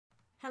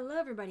Hello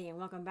everybody and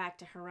welcome back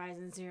to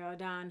Horizon Zero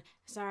Dawn.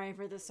 Sorry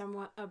for the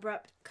somewhat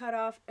abrupt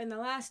cutoff in the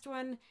last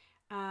one.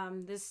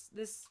 This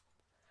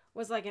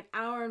was like an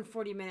hour and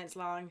 40 minutes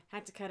long.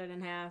 Had to cut it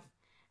in half.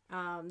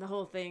 The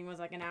whole thing was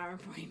like an hour and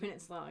 40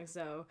 minutes long.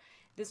 So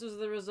this was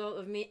the result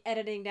of me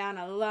editing down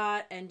a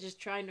lot and just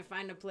trying to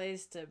find a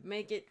place to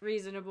make it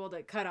reasonable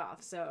to cut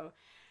off. So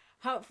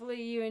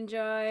hopefully you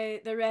enjoy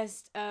the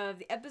rest of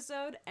the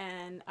episode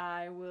and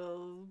I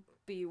will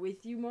be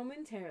with you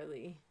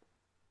momentarily.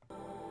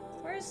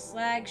 Where's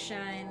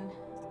Slagshine?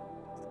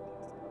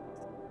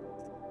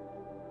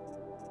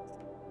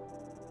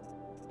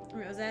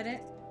 Was that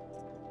it?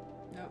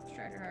 Nope,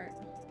 Strider Heart.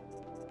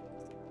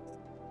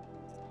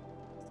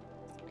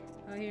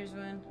 Oh, here's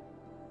one.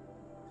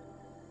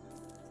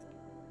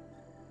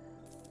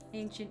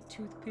 Ancient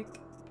Toothpick.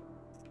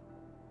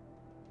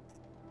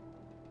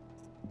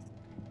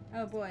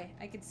 Oh boy,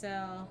 I could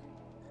sell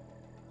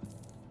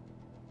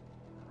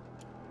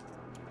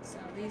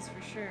these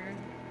for sure.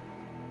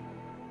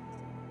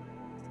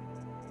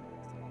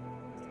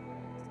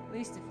 At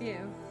least a few.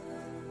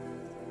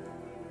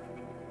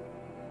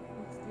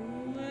 It's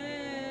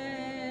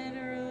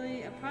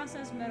literally a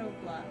processed metal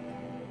block.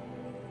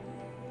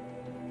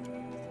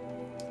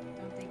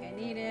 Don't think I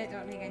need it.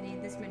 Don't think I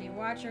need this many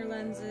watcher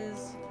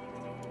lenses.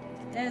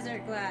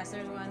 Desert glass,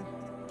 there's one.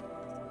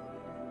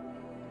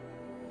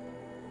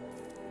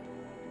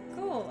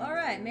 Cool,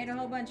 alright, made a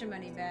whole bunch of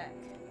money back.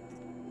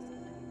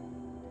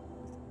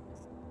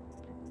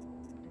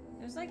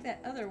 There's like that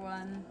other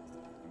one.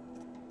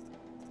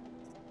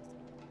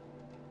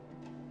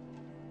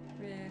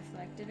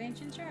 Reflective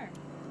Ancient Charm.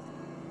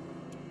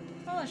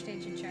 Polished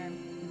Ancient Charm.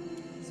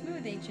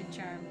 Smooth Ancient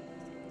Charm.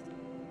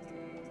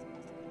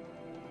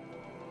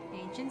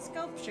 Ancient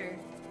Sculpture.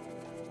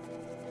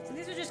 So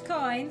these are just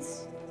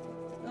coins.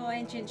 Little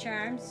ancient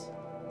charms.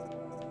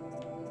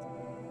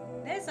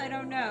 This I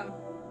don't know.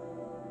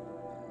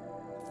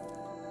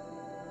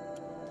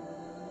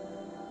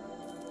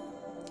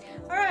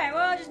 Alright,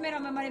 well I just made all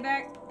my money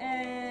back.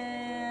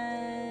 And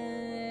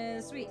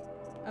sweet.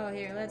 Oh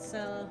here, let's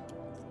sell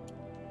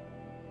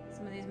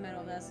some of these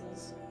metal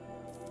vessels.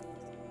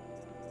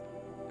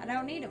 I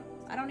don't need them.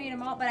 I don't need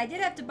them all, but I did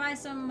have to buy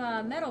some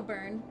metal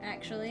burn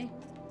actually,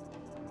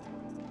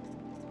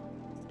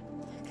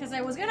 because I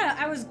was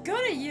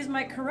gonna use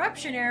my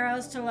corruption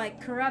arrows to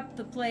like corrupt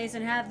the place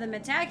and have them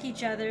attack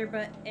each other,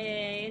 but I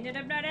ended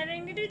up not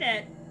having to do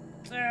that.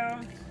 So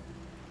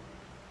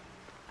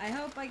I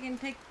hope I can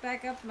pick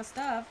back up my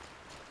stuff.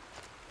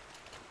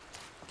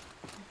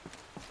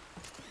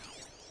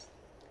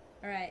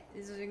 Alright,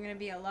 this is going to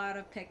be a lot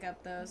of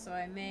pickup though, so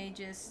I may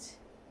just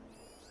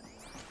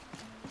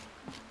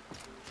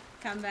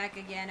come back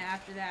again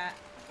after that.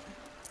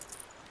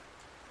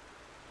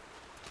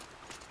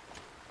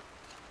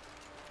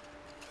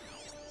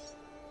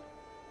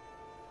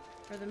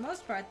 For the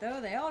most part though,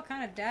 they all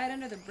kind of died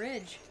under the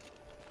bridge.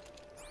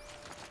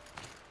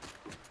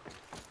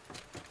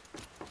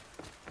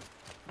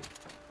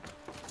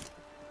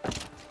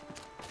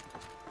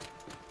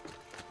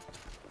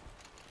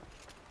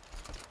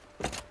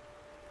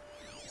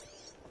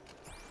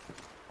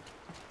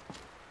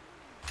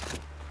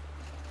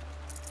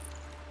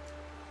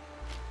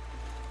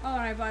 Oh,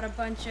 and I bought a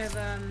bunch of,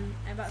 I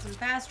bought some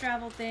fast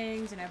travel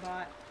things, and I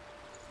bought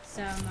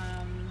some,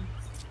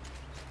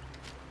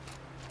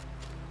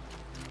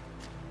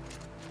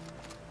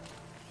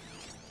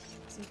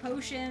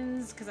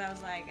 potions, because I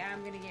was like,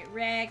 I'm gonna get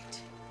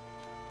wrecked.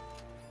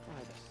 By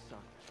the sun,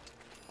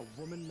 a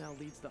woman now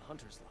leads the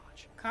Hunter's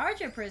Lodge.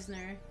 Carja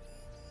prisoner?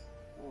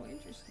 Oh,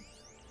 interesting.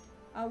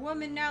 A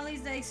woman now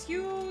leads the,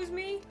 excuse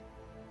me?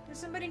 Does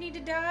somebody need to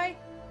die?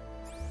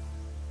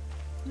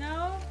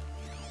 No?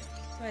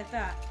 That's what I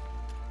thought.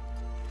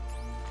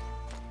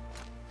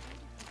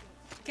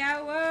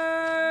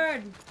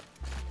 Coward!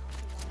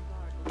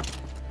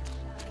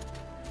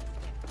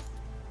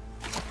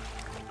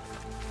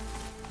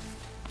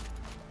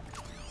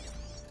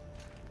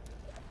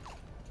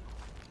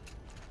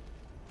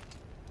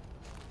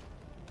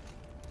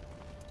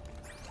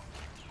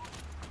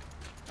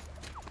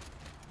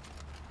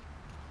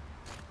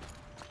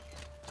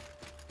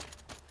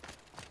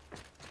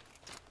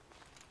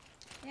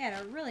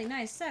 Yeah, a really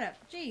nice setup.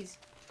 Jeez.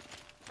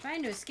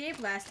 Trying to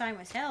escape last time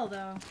was hell,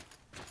 though.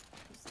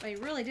 I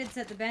really did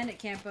set the bandit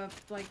camp up,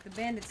 like, the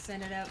bandits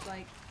set it up,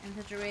 like, in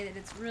such a way that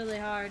it's really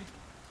hard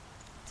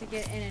to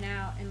get in and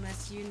out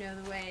unless you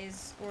know the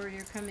ways, or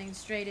you're coming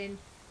straight in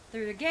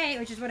through the gate,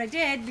 which is what I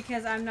did,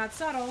 because I'm not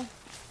subtle.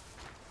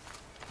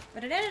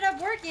 But it ended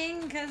up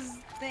working, because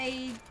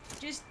they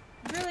just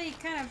really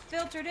kind of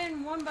filtered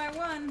in one by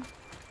one.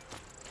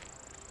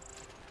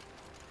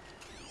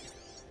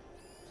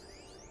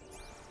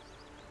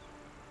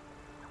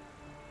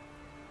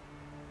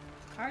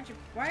 Carja,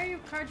 why are you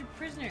Carja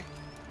prisoner?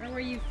 Or were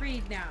you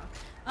freed now?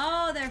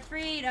 Oh, they're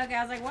freed. Okay,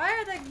 I was like, why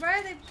are they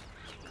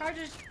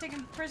Carjas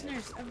taking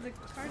prisoners of the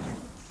Carja?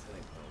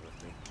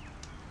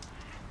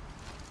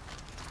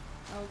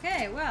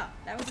 Okay, well,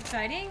 that was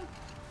exciting.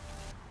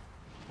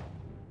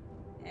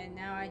 And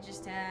now I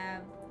just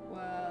have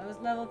Whoa, it was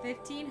level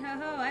 15? Ho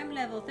ho, I'm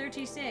level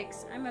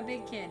 36. I'm a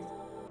big kid.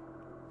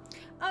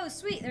 Oh,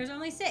 sweet, there's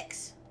only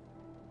 6.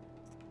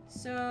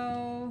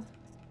 So...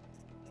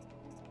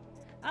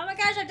 Oh my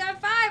gosh, I've done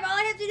 5! All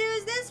I have to do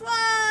is this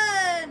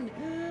one!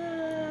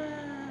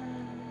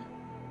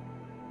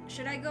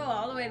 Should I go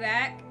all the way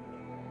back?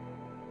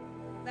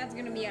 That's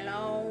gonna be a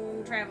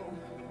long travel.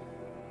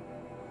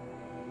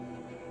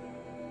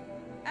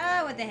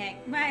 Oh, what the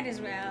heck. Might as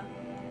well.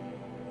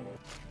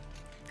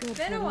 Good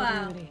Been a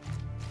while.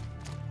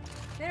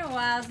 Been a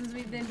while since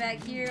we've been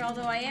back here,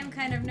 although I am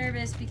kind of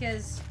nervous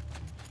because...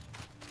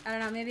 I don't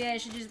know, maybe I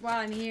should just, while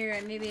I'm here,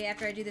 and maybe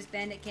after I do this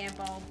bandit camp,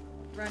 I'll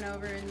run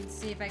over and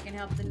see if I can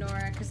help the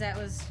Nora, because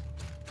that's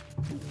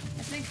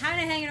been kind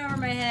of hanging over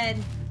my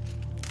head.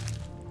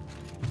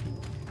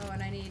 Oh,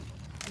 and I need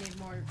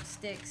more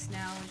sticks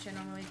now, which I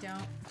normally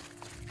don't.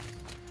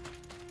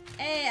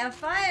 Hey, a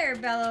fire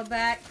bellow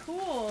back,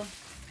 cool.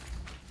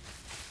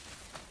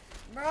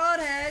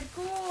 Broadhead,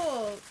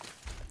 cool.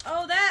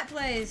 Oh, that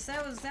place,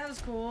 that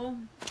was cool.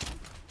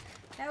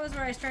 That was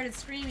where I started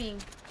screaming.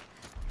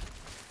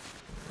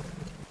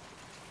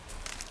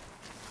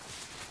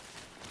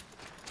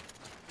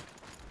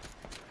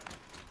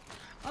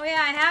 Oh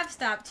yeah, I have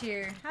stopped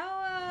here.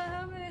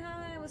 How many,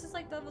 was this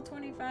like level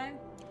 25?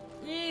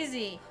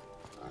 Easy.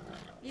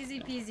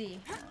 Easy peasy.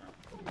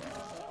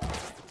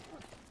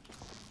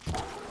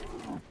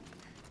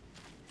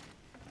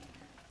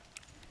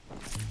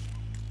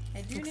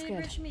 I do need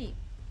rich meat.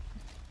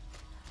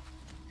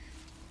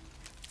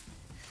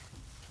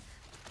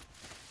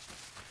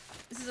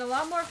 This is a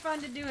lot more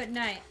fun to do at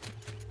night.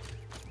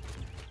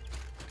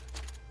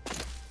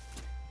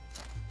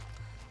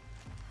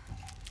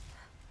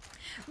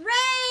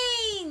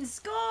 Rain!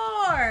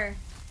 Score!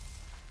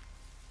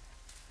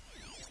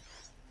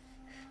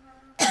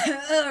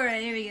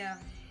 Alright, here we go.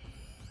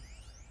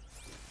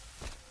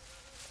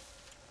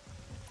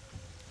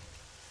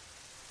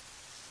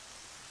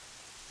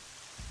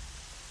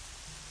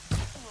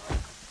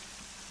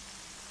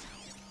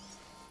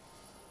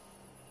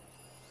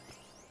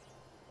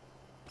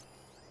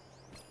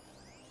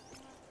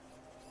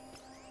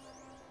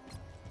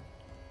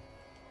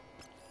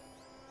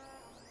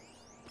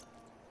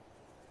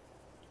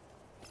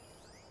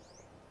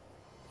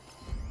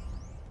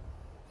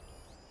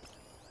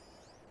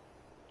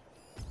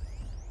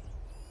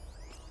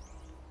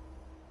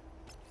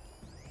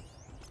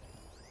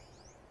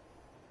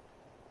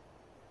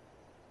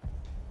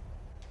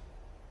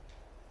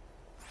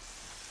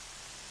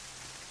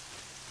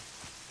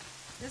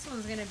 This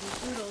one's gonna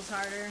be oodles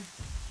harder.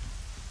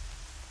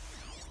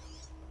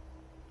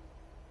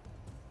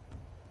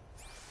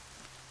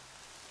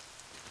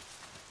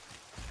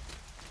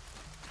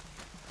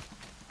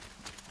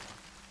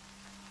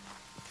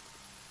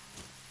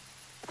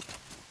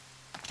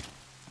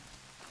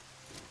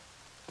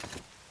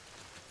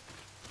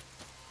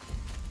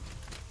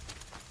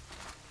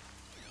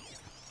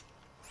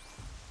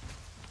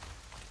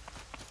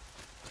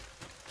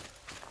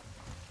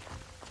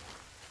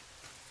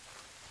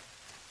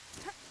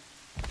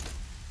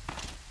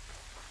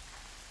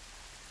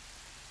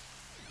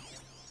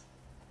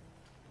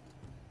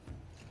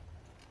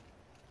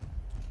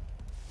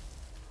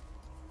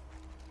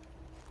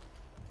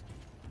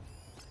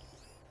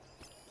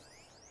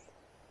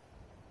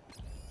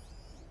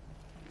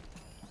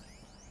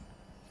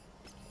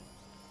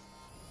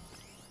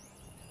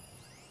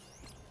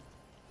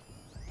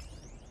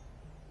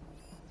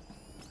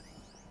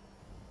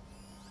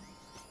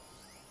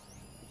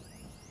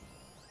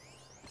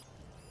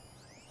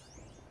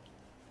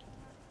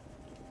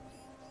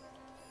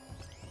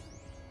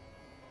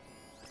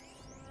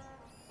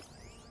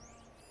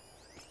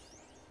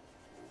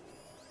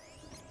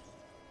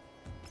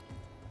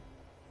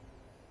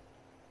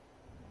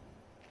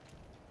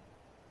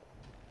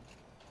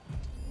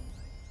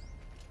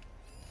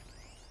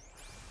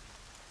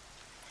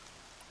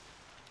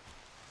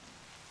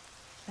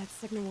 That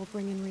signal will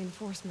bring in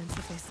reinforcements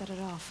if they set it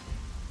off.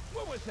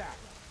 What was that?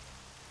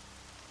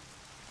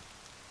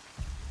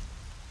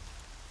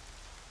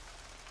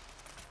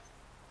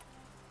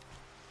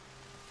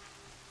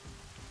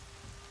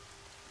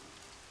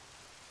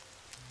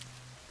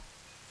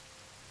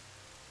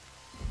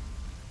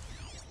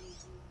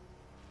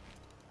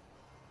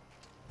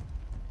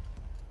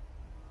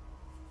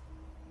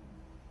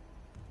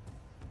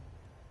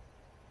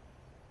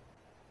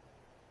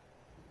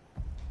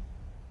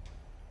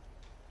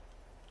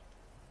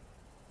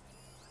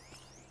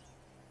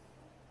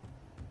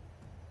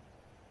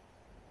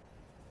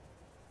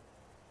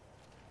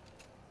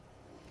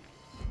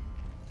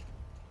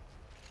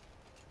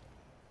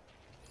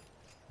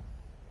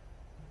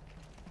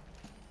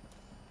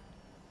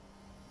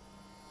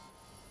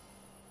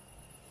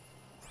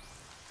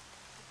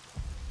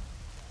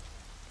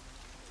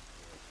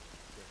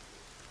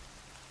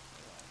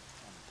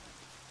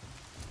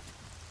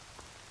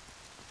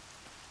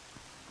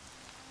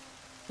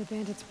 The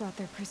bandits brought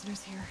their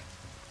prisoners here.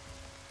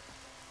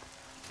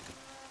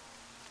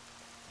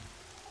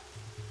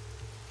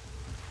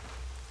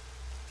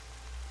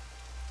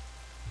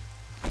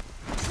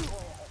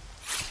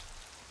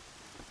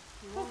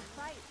 You won't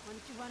fight. Why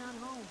don't you run on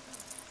home?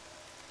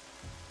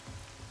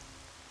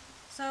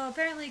 So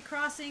apparently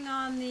crossing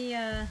on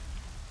the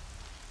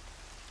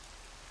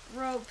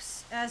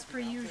ropes as per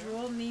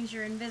usual means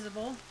you're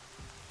invisible.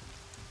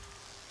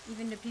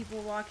 Even to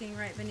people walking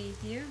right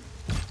beneath you.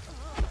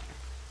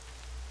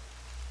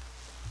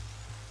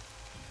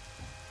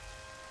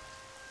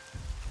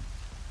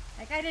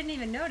 That guy didn't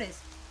even notice.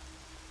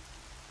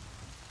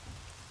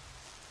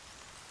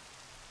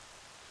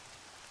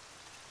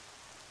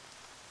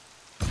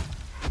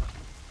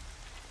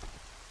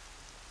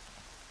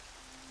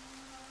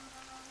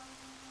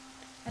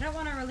 I don't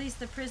want to release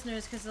the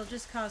prisoners because they'll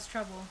just cause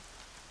trouble.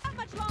 How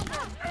much longer?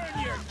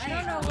 I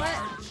don't know what.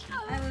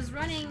 I was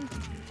running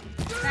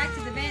back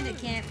to the bandit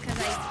camp because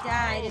I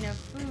died in a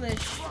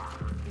foolish...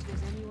 If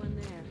there's anyone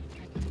there,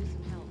 I can use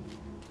some help.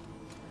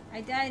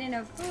 I died in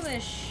a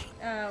foolish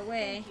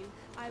way. Thank you.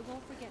 I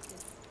won't forget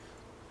this.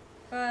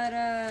 But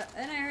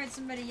then I heard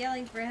somebody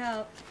yelling for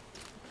help.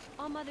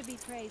 All Mother be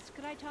praised.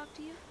 Could I talk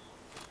to you?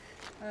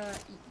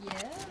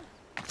 Yeah?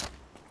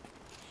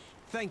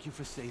 Thank you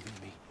for saving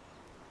me.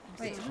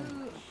 Wait,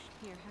 who?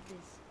 Here, have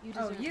this. You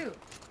Oh, deserve you. it.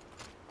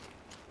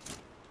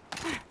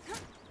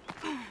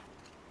 How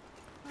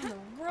in the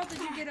world did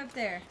you get up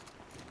there?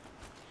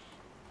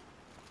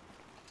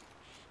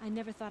 I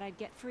never thought I'd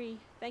get free.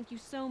 Thank you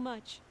so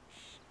much.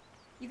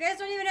 You guys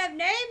don't even have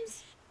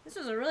names? This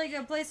was a really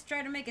good place to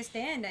try to make a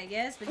stand, I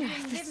guess, but you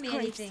didn't give me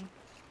Disgrace. anything.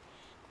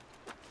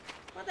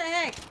 What the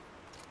heck?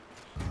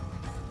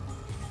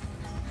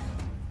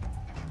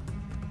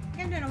 I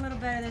think I'm doing a little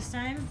better this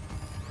time.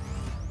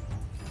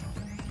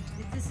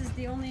 If this is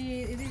the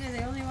only, if these are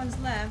the only ones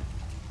left,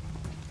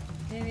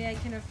 maybe I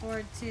can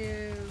afford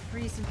to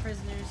free some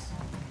prisoners.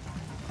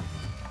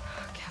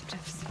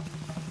 Captives.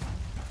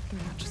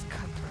 They're not just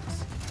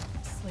cutthroats.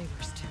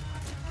 Slavers, too.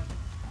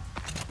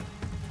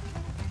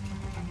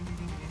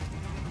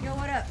 Yo,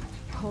 what up?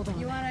 Hold on.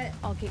 You wanna,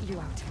 I'll get you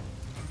out.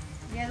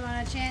 you guys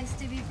want a chance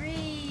to be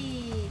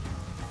free?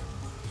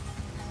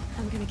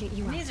 I'm gonna get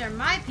you out. These are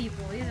my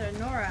people. These are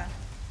Nora.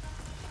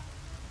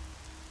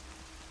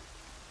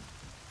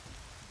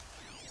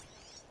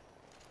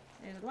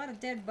 There's a lot of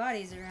dead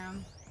bodies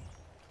around.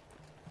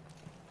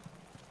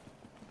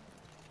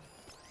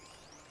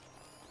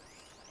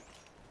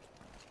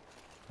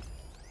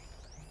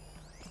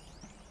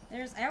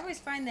 I always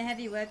find the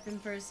heavy weapon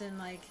person,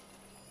 like,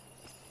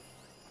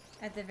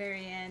 at the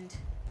very end.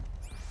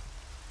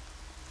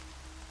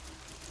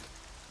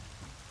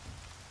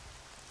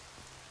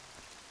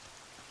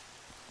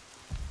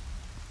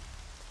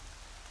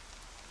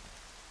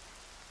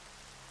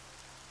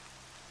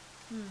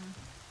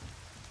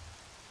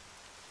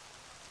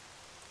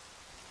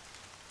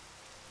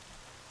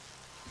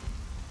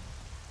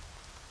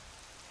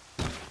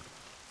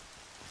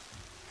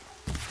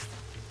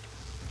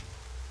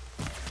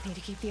 Need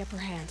to keep the upper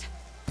hand.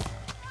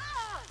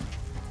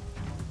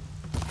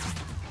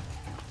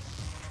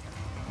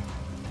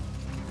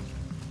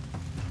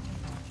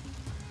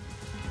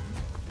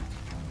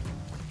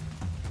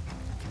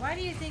 Why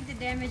do you think the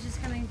damage is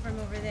coming from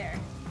over there?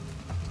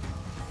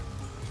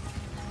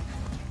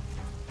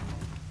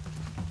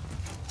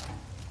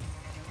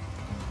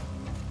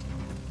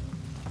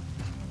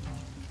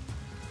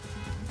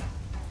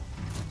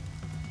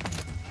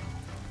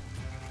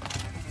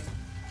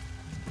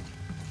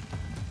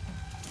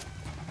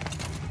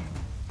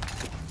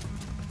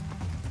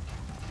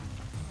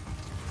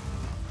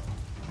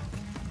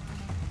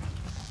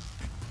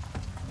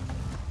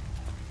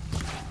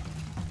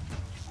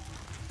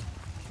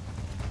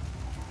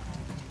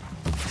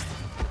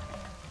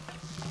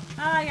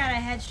 Oh, I got a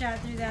headshot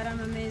through that.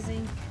 I'm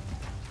amazing.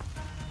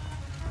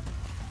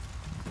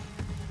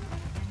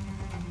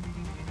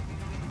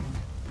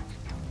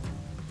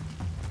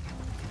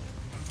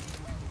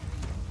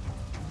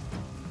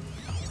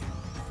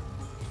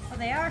 Oh,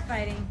 they are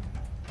fighting.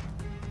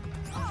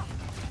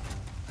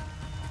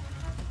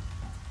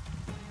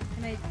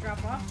 Can I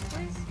drop off,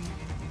 please?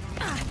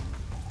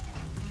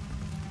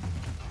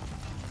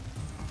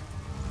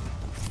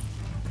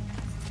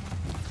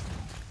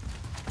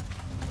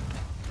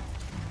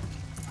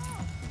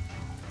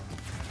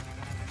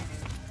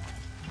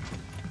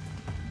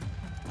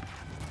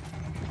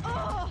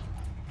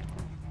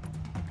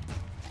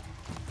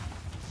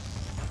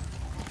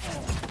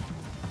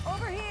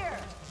 Over here!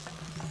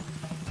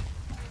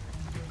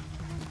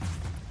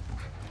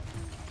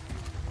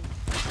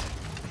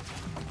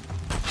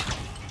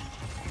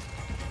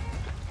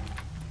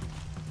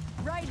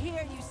 Right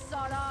here, you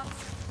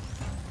sawed-offs!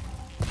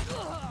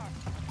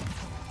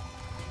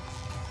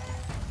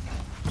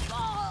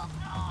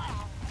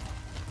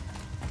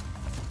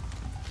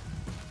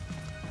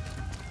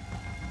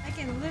 I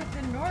can loot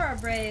the Nora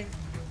Brave.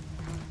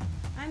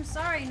 I'm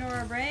sorry,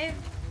 Nora Brave.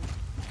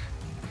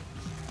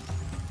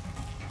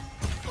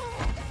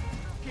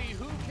 He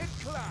who can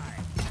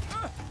climb.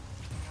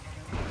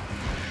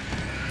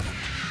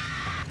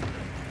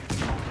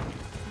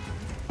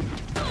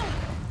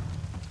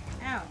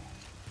 Ow.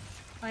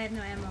 Oh, I had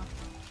no ammo.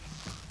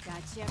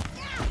 Gotcha.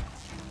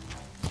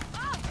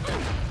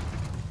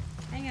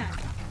 Hang on.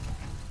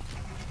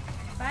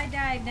 If I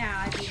died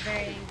now, I'd be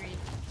very angry.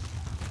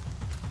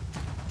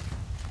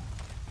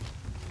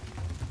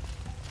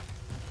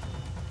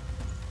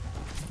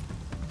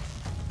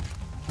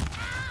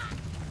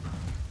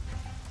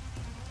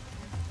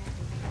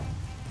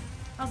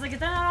 I was like, is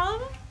that not all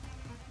of them?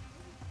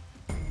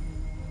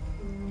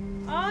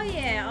 Oh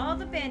yeah, all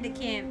the bandit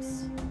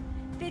camps.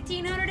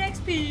 1500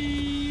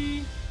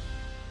 XP.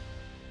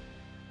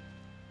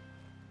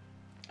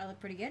 I look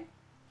pretty good.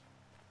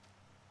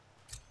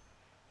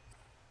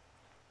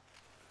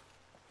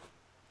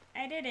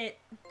 I did it.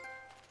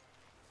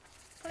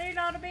 Cleared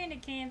all the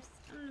bandit camps.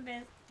 I'm the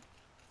best.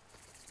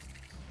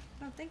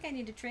 I don't think I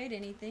need to trade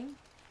anything.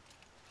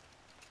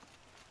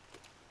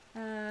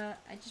 I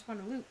just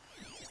want to loot.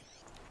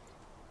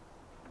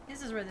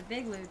 This is where the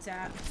big loot's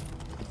at.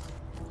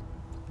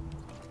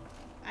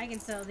 I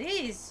can sell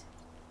these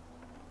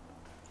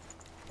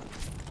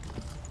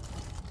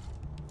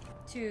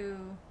to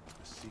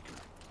A seeker,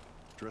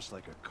 dressed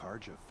like a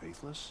Karja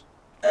faithless?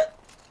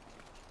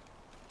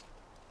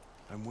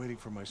 I'm waiting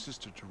for my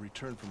sister to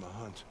return from a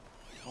hunt.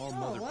 All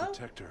Mother well.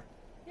 protect her.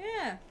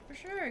 Yeah, for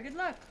sure. Good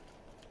luck.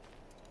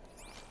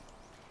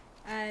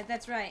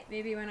 That's right.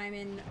 Maybe when I'm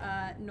in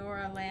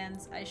Nora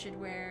lands, I should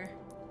wear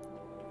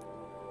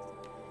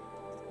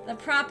the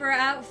proper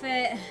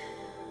outfit.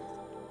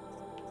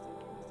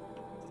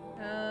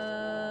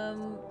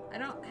 I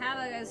don't have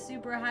like a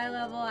super high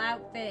level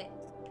outfit.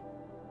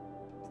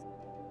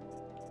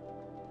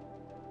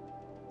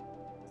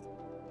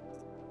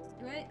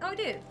 Do I? Oh, I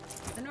do.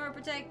 The Nora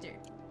Protector.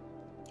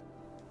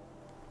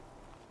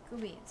 Cool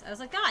beans. I was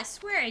like, oh, I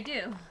swear I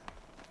do.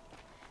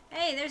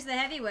 Hey, there's the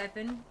heavy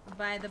weapon,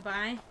 by the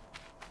by.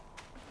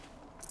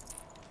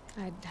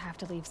 I'd have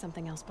to leave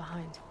something else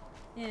behind.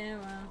 Yeah,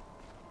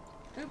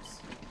 well.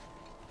 Oops.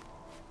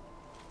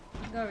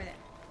 Go over there.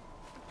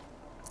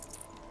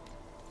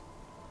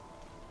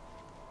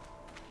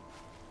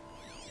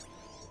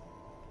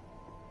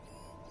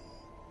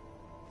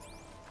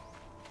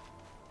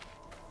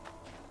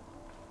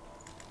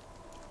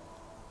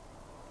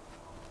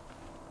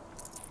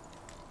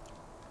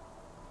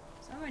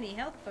 So many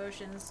health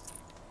potions.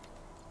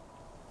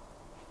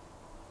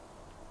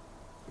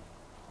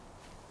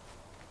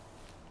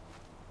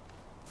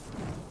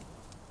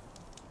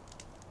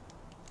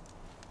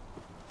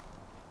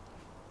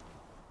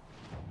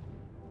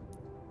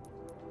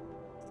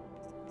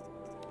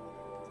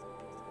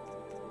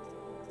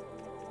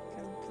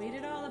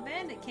 Completed all the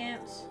bandit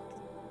camps.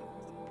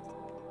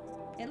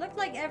 It looked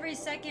like every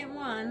second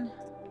one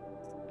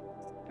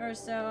or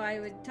so I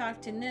would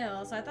talk to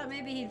Nil, so I thought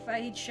maybe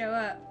he'd show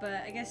up,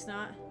 but I guess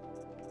not.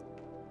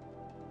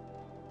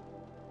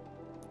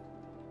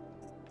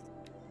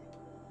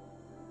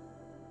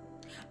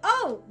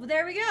 Oh, well,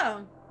 there we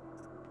go.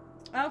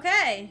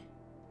 Okay.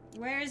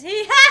 Where is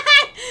he?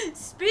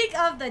 Speak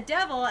of the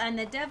devil, and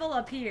the devil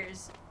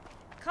appears.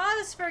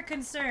 Cause for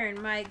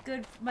concern, my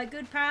good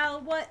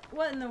pal.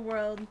 What in the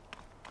world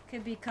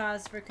could be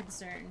cause for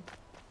concern?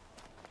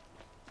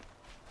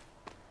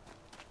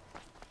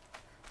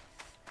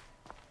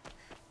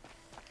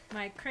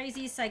 My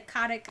crazy,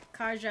 psychotic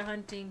Karja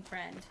hunting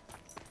friend.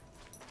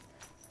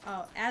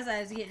 Oh, as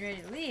I was getting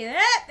ready to leave,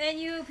 and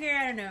you appear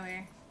out of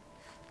nowhere.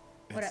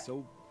 What It's up?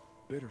 so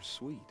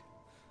bittersweet.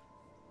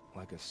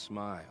 Like a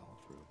smile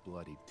through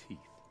bloody teeth.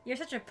 You're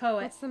such a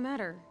poet. What's the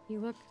matter? You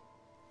look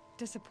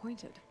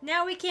disappointed.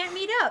 Now we can't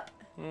meet up.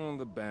 Oh,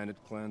 the bandit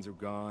clans are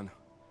gone.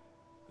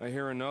 I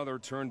hear another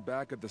turned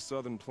back at the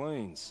southern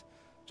plains.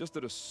 Just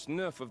at a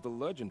sniff of the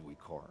legend we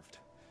carved.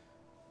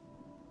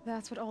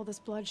 That's what all this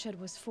bloodshed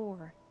was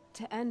for.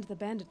 To end the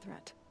bandit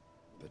threat.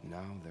 But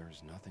now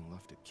there's nothing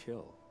left to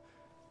kill.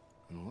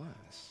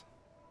 Unless...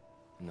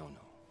 No.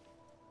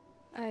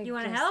 You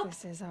wanna guess help?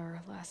 This is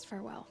our last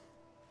farewell.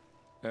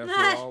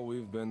 After all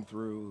we've been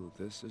through,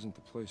 this isn't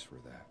the place for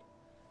that.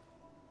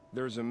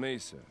 There's a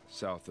mesa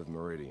south of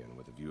Meridian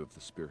with a view of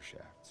the spear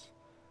shafts.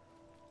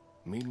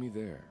 Meet me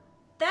there.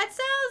 That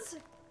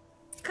sounds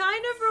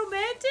kind of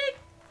romantic.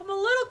 I'm a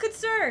little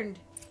concerned.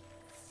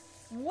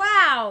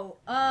 Wow.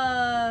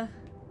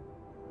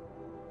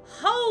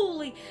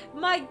 Holy,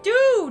 my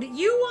dude,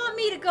 you want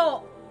me to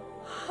go?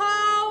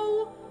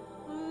 Oh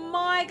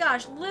my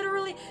gosh,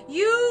 literally,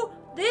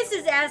 this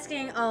is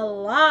asking a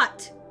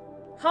lot.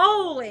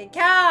 Holy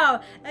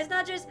cow. That's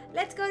not just,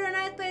 let's go to a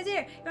nice place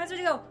here. You want me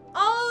to go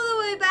all the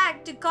way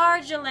back to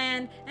Karja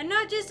land, and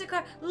not just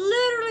to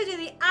literally to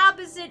the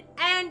opposite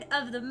end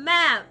of the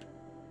map.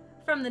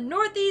 From the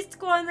northeast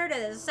corner to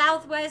the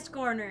southwest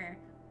corner.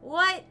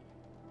 What?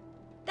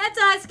 That's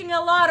asking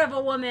a lot of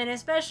a woman,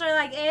 especially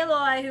like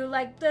Aloy, who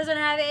like doesn't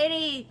have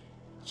any,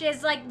 she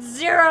has like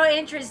zero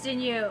interest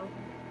in you.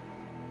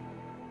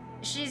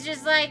 She's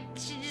just like,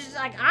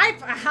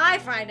 I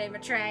find him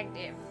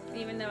attractive,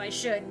 even though I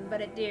shouldn't, but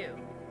I do.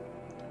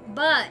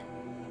 But,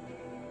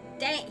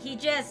 dang, he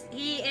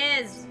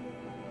is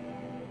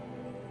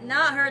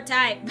not her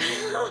type.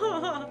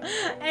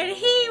 And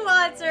he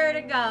wants her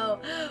to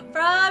go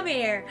from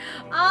here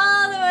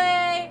all the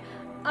way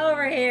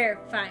over here.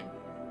 Fine.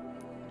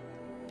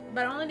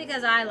 But only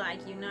because I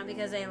like you, not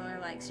because Aloy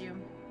likes you.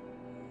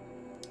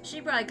 She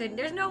probably couldn't.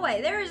 There's no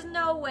way. There is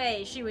no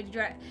way she would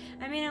drive.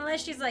 I mean,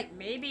 unless she's like,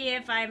 maybe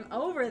if I'm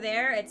over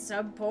there at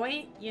some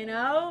point, you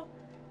know,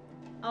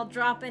 I'll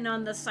drop in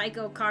on the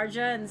Psycho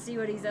Karja and see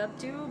what he's up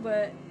to,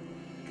 but...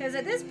 Because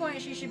at this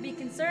point, she should be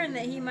concerned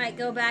that he might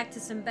go back to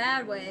some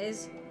bad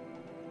ways.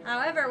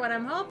 However, what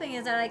I'm hoping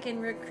is that I can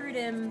recruit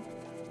him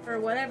for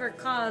whatever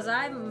cause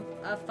I'm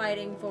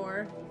fighting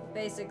for,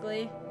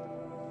 basically.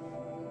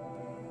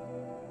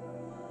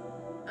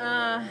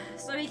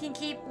 So he can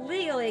keep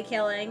legally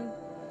killing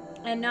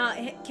and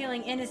not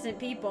killing innocent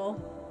people.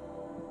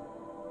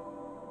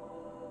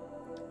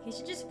 He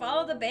should just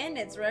follow the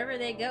bandits wherever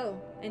they go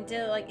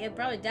until, like, he'll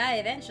probably die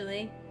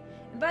eventually.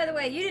 And by the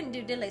way, you didn't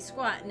do diddly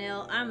squat,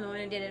 Nil. I'm the one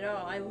who did it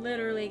all. I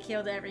literally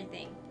killed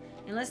everything.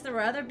 Unless there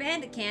were other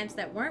bandit camps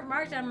that weren't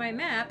marked on my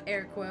map,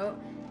 air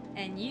quote,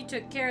 and you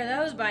took care of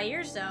those by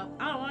yourself.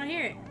 I don't want to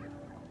hear it.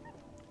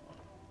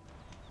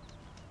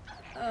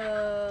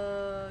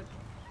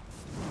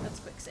 Let's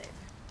quick save.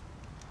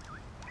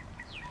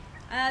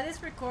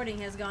 This recording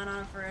has gone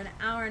on for an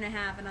hour and a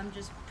half, and I'm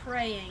just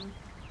praying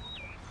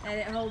that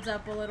it holds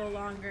up a little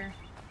longer.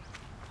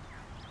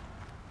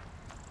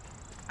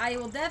 I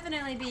will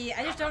definitely be...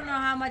 I just don't know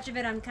how much of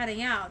it I'm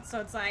cutting out, so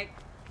it's like...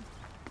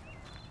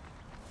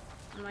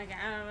 I'm like,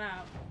 I don't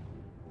know.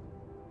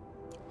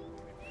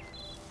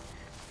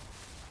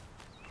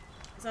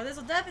 So this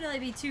will definitely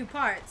be 2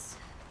 parts.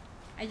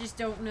 I just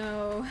don't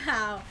know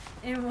how,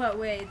 in what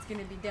way it's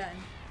gonna be done.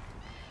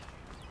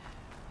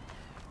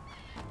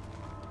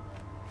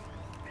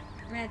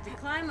 I'm gonna have to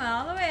climb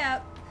all the way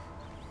up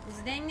this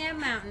dang damn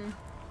mountain.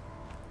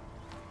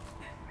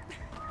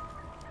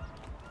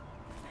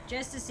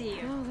 Just to see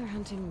you. Oh, they're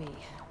hunting me.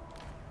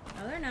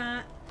 No, they're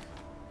not.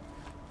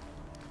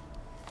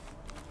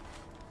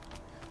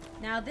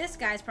 Now this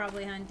guy's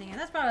probably hunting, and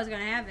that's probably what's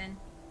gonna happen.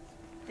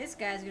 This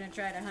guy's gonna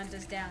try to hunt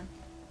us down.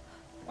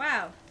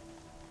 Wow.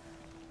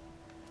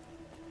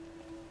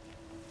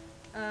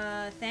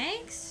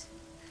 Thanks?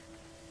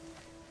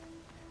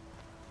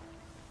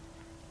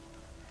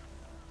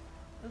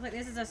 Looks like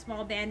this is a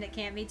small bandit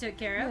camp he took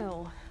care of.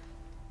 Well,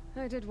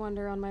 I did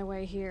wonder on my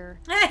way here.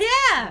 Yeah!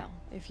 Well,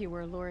 if you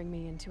were luring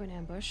me into an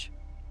ambush.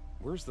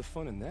 Where's the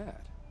fun in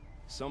that?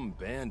 Some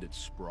bandit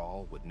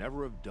sprawl would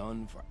never have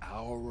done for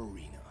our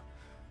arena.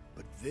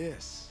 But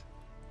this,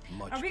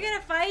 much Are we better.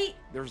 gonna fight?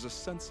 There's a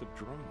sense of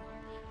drama.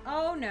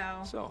 Oh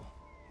no. So,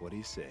 what do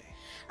you say?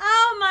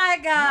 Oh my How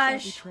about we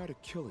gosh. try to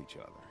kill each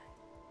other?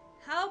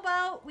 How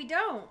about we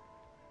don't?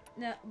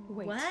 No.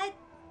 Wait. What?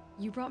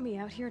 You brought me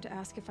out here to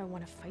ask if I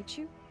want to fight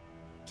you?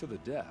 To the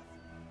death.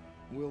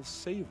 We'll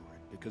savor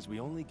it because we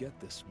only get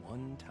this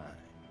one time.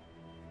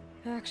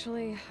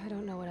 Actually, I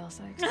don't know what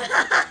else I expect.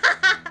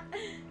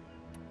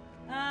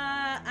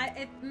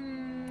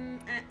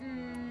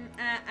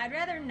 I'd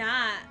rather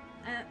not.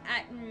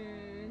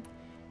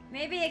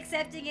 Maybe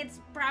accepting it's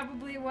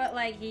probably what,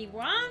 like, he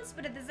wants,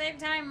 but at the same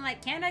time,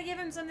 like, can't I give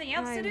him something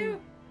else to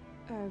do?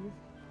 I'm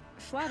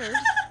flattered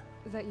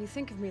that you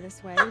think of me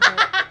this way, but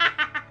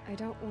I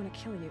don't want to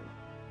kill you.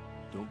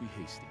 Don't be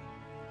hasty.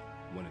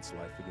 When it's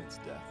life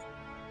against death,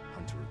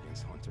 hunter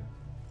against hunter,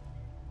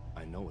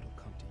 I know it'll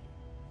come to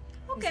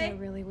you. Okay. Is that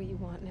really what you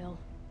want, Nil?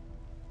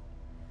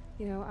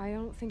 You know, I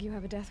don't think you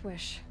have a death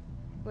wish.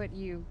 What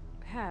you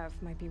have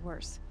might be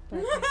worse, but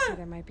I see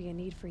there might be a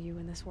need for you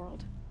in this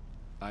world.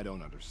 I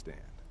don't understand.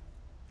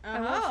 I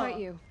won't fight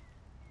you.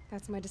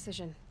 That's my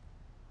decision.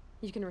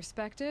 You can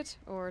respect it,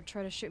 or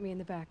try to shoot me in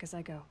the back as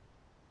I go.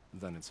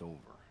 Then it's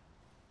over.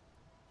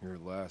 Your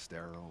last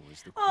arrow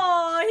is the...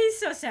 Oh, he's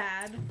so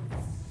sad.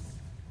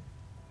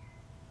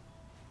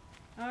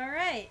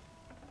 Alright.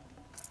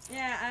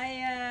 Yeah,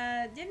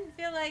 I didn't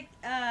feel like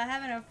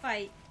having a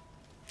fight.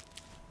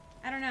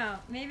 I don't know.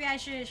 Maybe I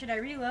should I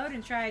reload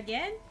and try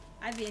again?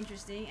 That'd be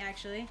interesting,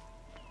 actually.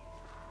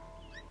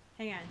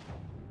 Hang on.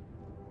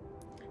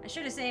 I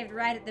should have saved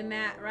right at the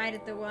right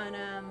at the one,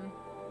 I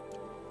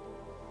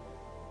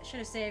should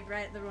have saved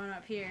right at the one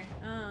up here.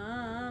 What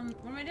am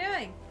I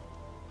doing?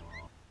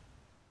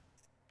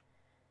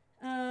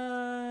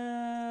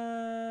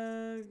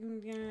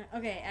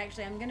 Okay,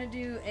 actually, I'm gonna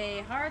do a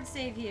hard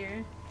save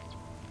here.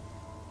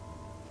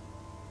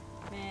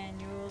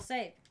 Manual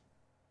save.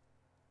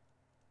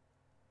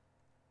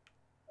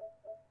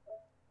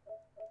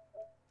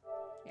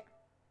 Yeah.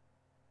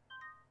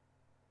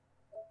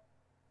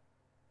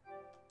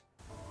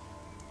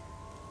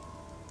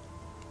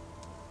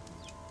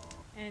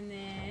 And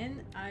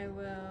then I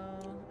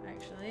will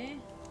actually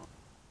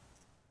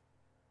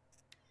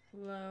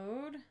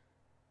load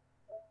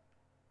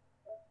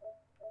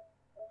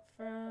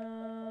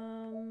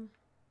from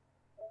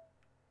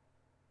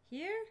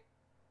here.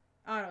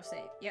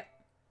 Autosave. Yep.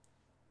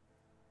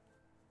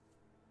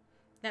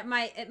 It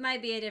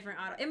might be a different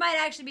auto. It might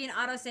actually be an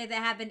autosave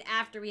that happened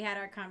after we had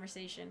our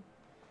conversation.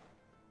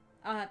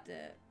 We'll have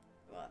to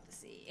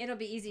see. It'll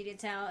be easy to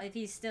tell if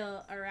he's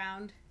still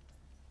around.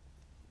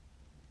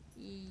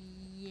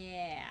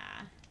 Yeah.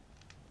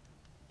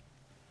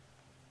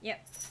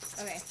 Yep.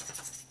 Okay.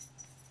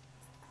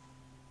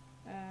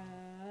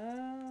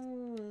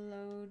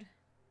 Load.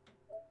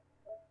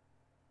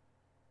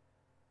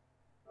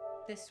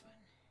 this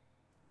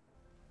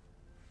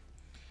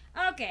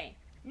one. Okay,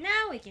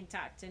 now we can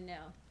talk to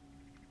Nil.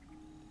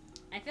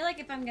 I feel like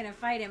if I'm gonna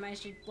fight him, I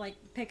should, like,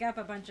 pick up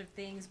a bunch of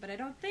things, but I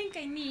don't think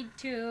I need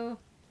to.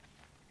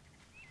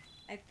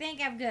 I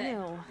think I'm good.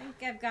 Nil. I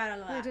think I've got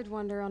a lot. I did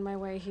wonder on my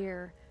way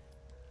here.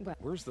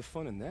 Where's the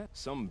fun in that?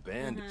 Some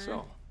bandit.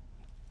 So,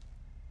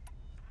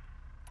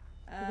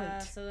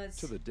 Wait. So let's...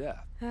 to the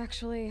death.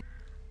 Actually,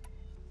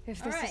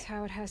 if this Alright. is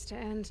how it has to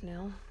end,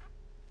 Nil.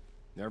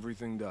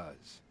 Everything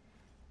does.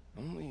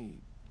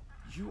 Only,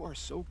 you are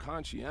so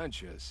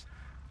conscientious.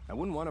 I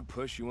wouldn't want to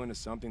push you into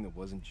something that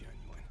wasn't genuine.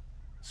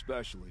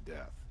 Especially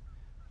death.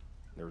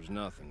 There's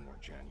nothing more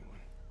genuine.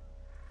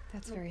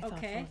 That's very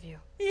thoughtful of you.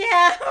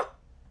 Yeah!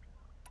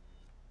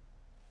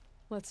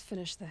 Let's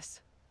finish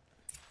this.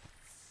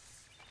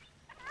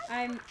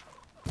 I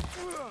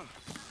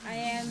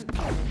am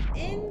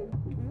in...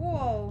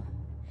 Whoa.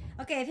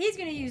 Okay, if he's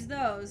gonna use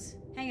those...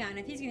 Hang on,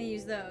 if he's gonna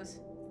use those...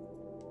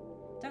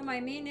 Don't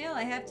mind me, Nil,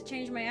 I have to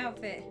change my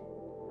outfit.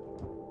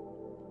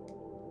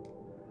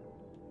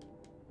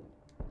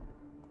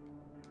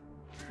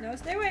 No,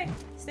 stay away!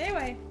 Stay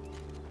away!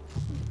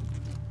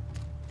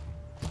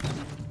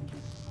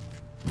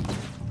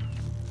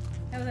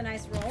 That was a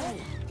nice roll.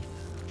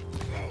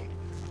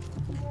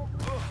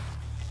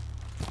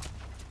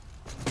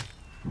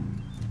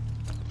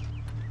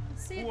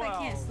 Let's see if I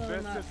can't slow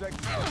him up.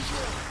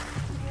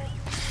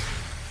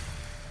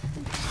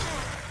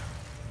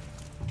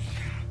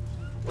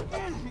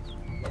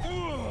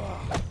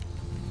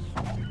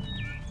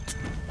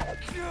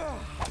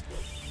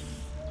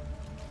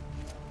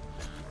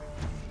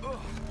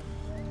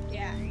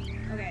 Yeah,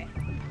 okay.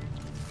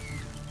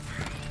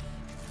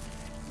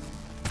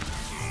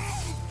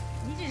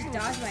 He just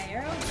dodged my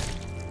arrow?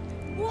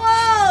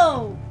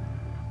 Whoa!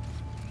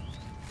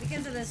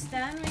 Because of the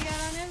stun we got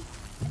on him?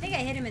 I think I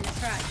hit him in the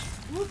crotch.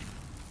 Whoop.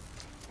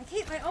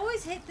 I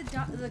always hit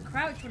the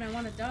crouch when I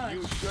want to dodge.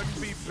 You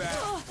shouldn't be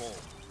bashful.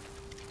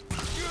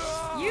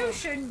 You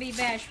shouldn't be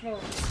bashful.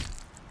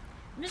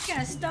 I'm just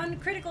gonna stun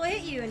critical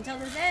hit you until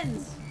this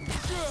ends.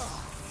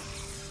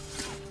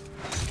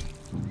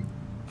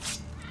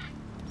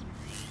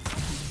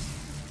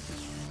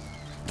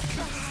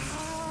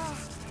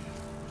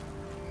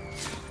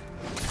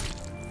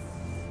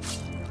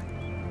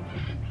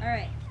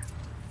 Alright.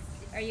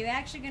 Are you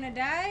actually gonna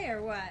die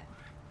or what?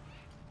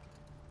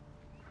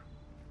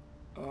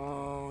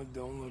 Oh,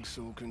 don't look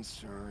so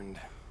concerned.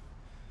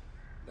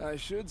 I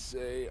should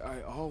say,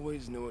 I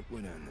always knew it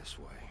would end this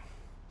way.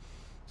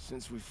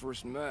 Since we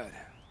first met.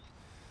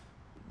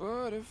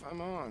 But if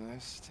I'm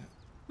honest...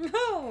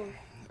 No!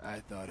 I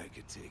thought I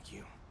could take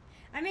you.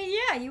 I mean,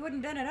 yeah, you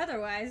wouldn't have done it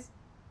otherwise.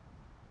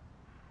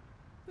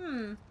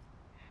 Well,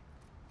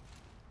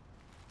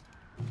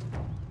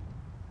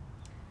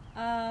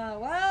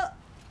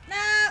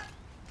 nah,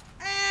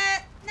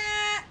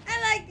 I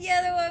like the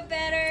other one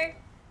better.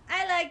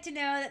 I like to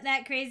know that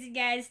that crazy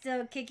guy is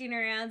still kicking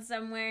around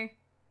somewhere.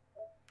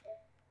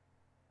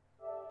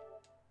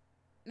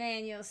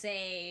 Manual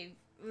save.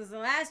 It was the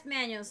last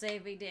manual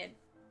save we did.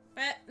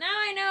 But now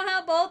I know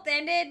how both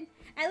ended.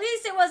 At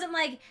least it wasn't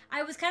like,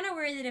 I was kind of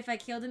worried that if I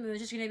killed him, it was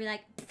just going to be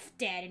like,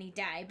 dead and he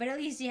died. But at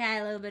least he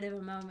had a little bit of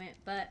a moment.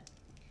 But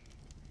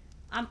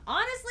I'm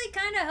honestly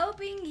kind of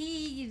hoping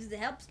he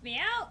helps me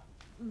out.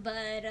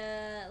 But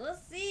we'll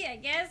see, I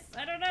guess.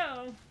 I don't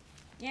know.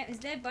 Yeah, his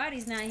dead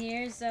body's not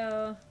here,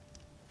 so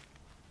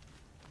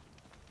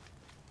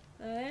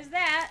there's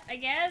that, I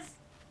guess.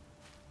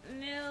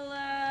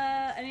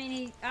 I mean,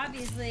 he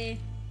obviously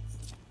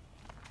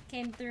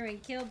came through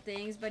and killed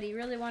things, but he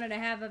really wanted to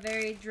have a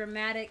very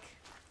dramatic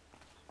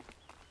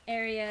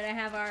area to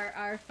have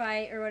our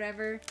fight or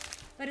whatever.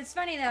 But it's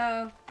funny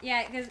though,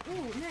 yeah, because,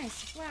 ooh,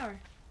 nice, flower.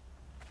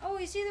 Oh,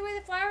 you see the way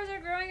the flowers are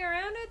growing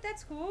around it?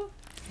 That's cool.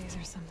 These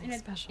are something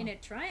special. In a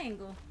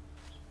triangle.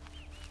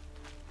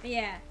 But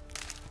yeah,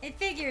 it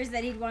figures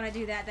that he'd want to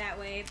do that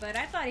way, but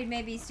I thought he'd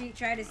maybe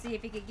try to see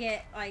if he could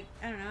get, like,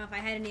 I don't know, if I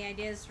had any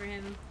ideas for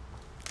him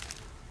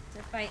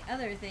to fight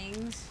other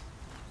things.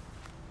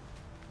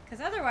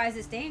 Because otherwise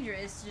it's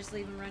dangerous to just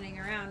leave him running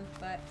around,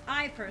 but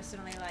I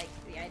personally like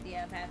the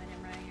idea of having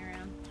him running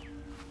around.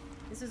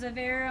 This was a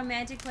very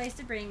romantic place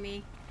to bring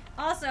me.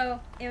 Also,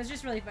 it was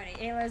just really funny.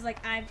 Ayla was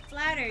like, I'm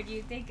flattered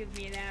you think of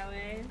me that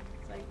way.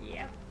 It's like,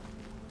 yeah.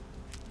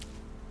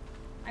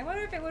 I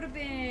wonder if it would have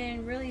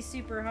been really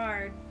super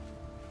hard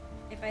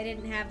if I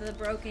didn't have the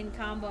broken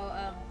combo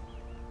of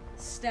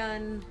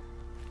stun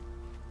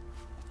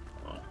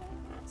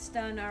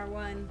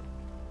R1.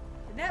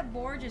 Did that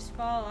boar just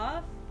fall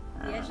off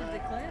the edge of the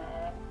cliff?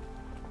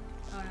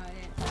 Oh no, it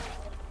didn't.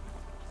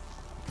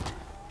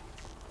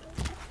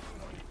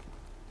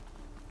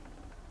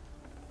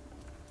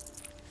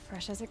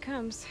 Fresh as it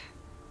comes.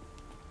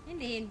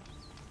 Indeed.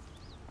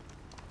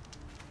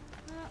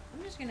 Well,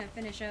 I'm just gonna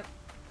finish up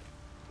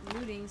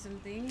looting some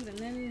things and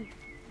then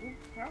we'll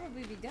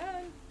probably be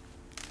done.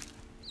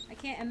 I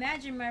can't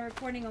imagine my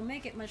recording will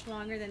make it much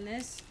longer than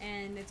this,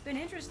 and it's been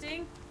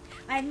interesting.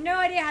 I have no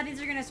idea how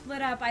these are gonna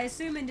split up. I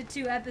assume into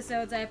 2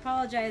 episodes. I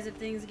apologize if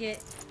things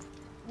get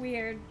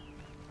weird.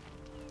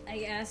 I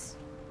guess.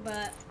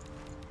 But,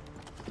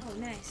 oh,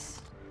 nice.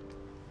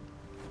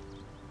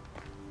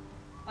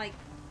 Like,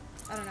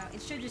 I don't know.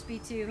 It should just be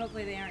 2.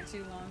 Hopefully they aren't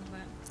too long,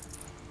 but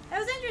that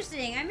was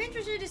interesting. I'm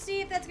interested to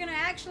see if that's gonna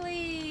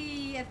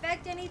actually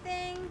affect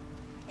anything.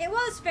 It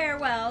was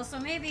farewell, so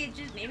maybe it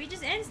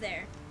just ends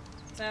there.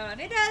 So if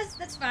it does,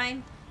 that's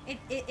fine.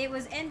 It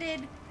was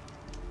ended.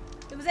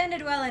 It was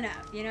ended well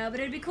enough, you know. But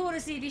it'd be cool to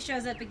see if he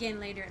shows up again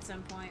later at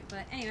some point.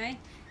 But anyway,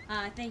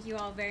 thank you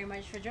all very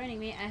much for joining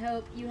me. I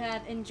hope you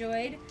have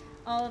enjoyed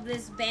all of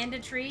this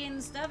banditry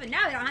and stuff. And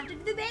now we don't have to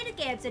do the bandit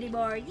camps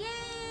anymore.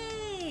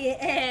 Yay!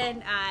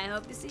 And I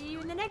hope to see you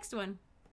in the next one.